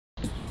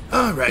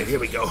All right, here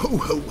we go. Hoo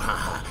hoo ha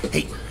ha.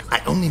 Hey, I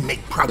only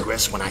make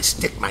progress when I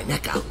stick my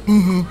neck out.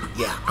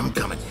 Yeah, I'm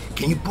coming.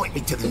 Can you point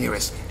me to the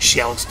nearest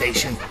Shell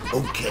station?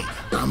 Okay,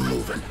 I'm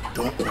moving.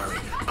 Don't worry.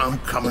 I'm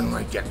coming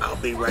right there. I'll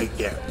be right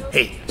there.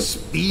 Hey,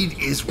 speed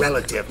is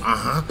relative.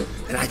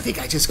 And I think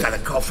I just got a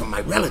call from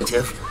my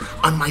relative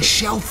on my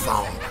Shell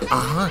phone.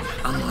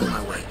 I'm on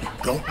my way.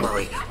 Don't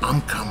worry.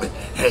 I'm coming.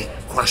 Hey,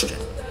 question.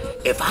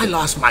 If I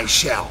lost my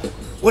Shell,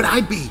 would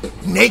I be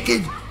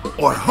naked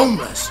or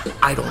homeless?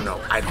 I don't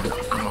know.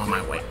 I'm on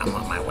my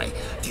way.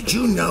 Did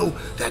you know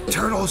that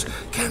turtles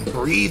can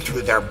breathe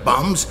through their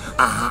bums?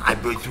 I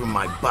breathe through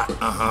my butt.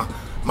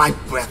 My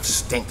breath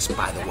stinks,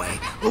 by the way.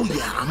 Oh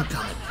yeah, I'm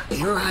coming.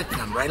 Here I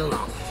come, right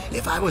along.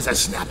 If I was a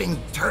snapping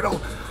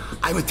turtle,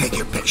 I would take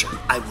your picture.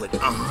 I would.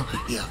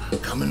 Yeah,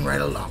 coming right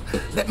along.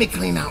 Let me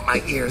clean out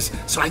my ears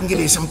so I can give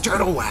you some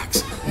turtle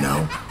wax.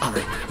 No? All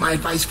right. My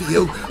advice for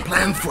you,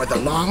 plan for the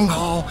long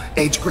haul,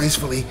 age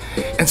gracefully,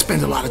 and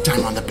spend a lot of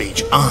time on the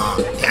beach.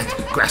 And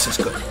grass is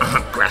good.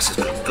 Grass is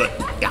good.